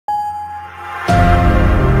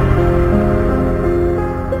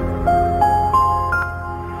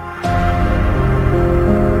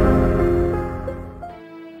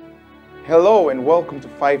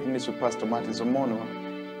5 Minutes with Pastor Martin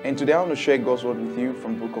Omonua. And today I want to share God's word with you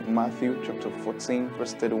from the book of Matthew, chapter 14,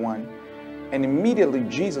 verse 31. And immediately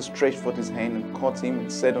Jesus stretched forth his hand and caught him and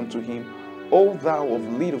said unto him, O thou of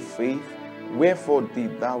little faith, wherefore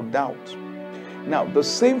did thou doubt? Now, the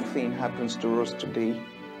same thing happens to us today.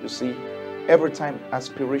 You see, every time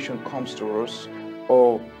aspiration comes to us,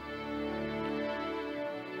 or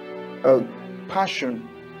a passion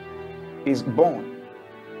is born,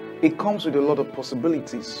 it comes with a lot of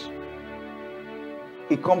possibilities.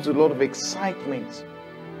 It comes with a lot of excitement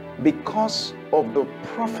because of the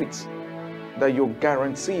profits that you're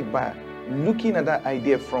guaranteed by looking at that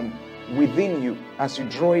idea from within you as you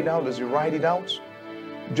draw it out, as you write it out.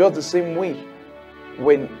 Just the same way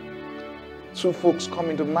when two folks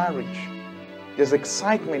come into marriage, there's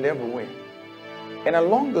excitement everywhere. And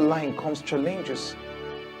along the line comes challenges.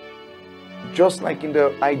 Just like in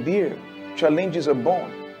the idea, challenges are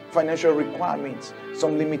born. Financial requirements,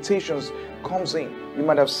 some limitations comes in. You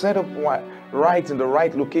might have set up right in the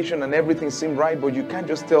right location and everything seemed right, but you can't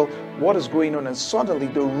just tell what is going on, and suddenly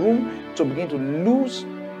the room to begin to lose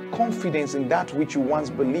confidence in that which you once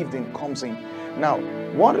believed in comes in. Now,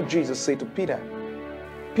 what did Jesus say to Peter?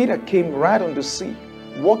 Peter came right on the sea,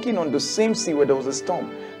 walking on the same sea where there was a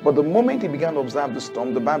storm. But the moment he began to observe the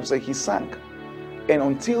storm, the Bible said he sank. And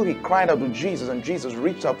until he cried out to Jesus, and Jesus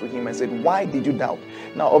reached out to him and said, why did you doubt?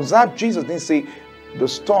 Now observe, Jesus didn't say the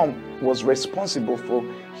storm was responsible for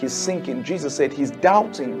his sinking. Jesus said his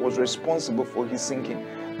doubting was responsible for his sinking.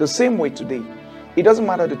 The same way today, it doesn't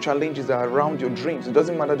matter the challenges that are around your dreams. It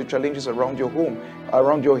doesn't matter the challenges around your home,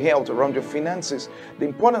 around your health, around your finances. The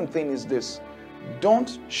important thing is this: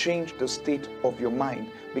 don't change the state of your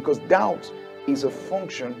mind, because doubt is a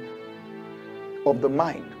function of the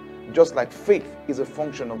mind. Just like faith is a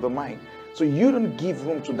function of the mind. So you don't give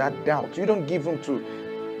room to that doubt. You don't give room to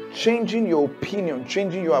changing your opinion,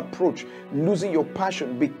 changing your approach, losing your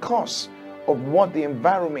passion because of what the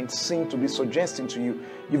environment seems to be suggesting to you.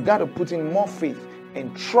 You've got to put in more faith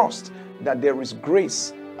and trust that there is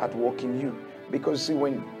grace at work in you. Because see,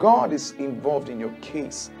 when God is involved in your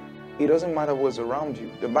case, it doesn't matter what's around you.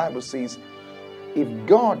 The Bible says, if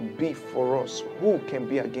God be for us, who can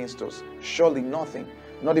be against us? Surely nothing.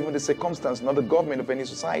 Not even the circumstance, not the government of any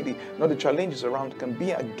society, not the challenges around can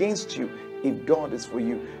be against you if God is for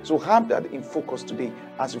you. So have that in focus today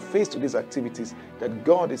as you face today's activities, that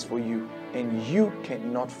God is for you and you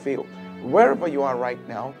cannot fail. Wherever you are right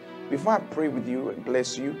now, before I pray with you and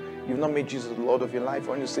bless you, you've not made Jesus the Lord of your life, I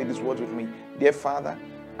want you to say this word with me. Dear Father,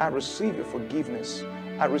 I receive your forgiveness.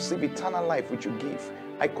 I receive eternal life which you give.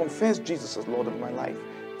 I confess Jesus as Lord of my life.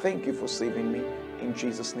 Thank you for saving me in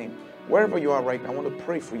Jesus' name. Wherever you are right now, I want to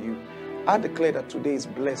pray for you. I declare that today is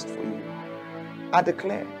blessed for you. I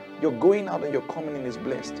declare your going out and your coming in is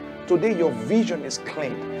blessed. Today your vision is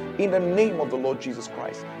cleared in the name of the Lord Jesus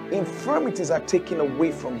Christ. Infirmities are taken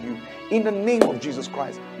away from you in the name of Jesus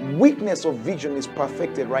Christ. Weakness of vision is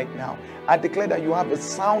perfected right now. I declare that you have a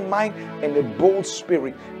sound mind and a bold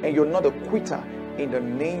spirit, and you're not a quitter in the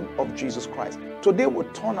name of Jesus Christ. Today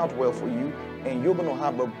will turn out well for you, and you're going to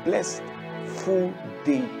have a blessed, full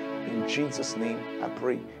day. In Jesus' name, I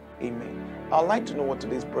pray. Amen. I'd like to know what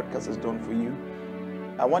today's broadcast has done for you.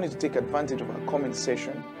 I want you to take advantage of our comment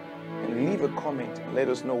session and leave a comment and let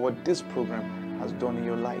us know what this program has done in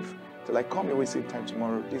your life. Till I come your way same time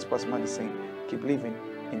tomorrow, this Pastor Man is saying, keep living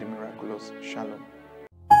in the miraculous. Shalom.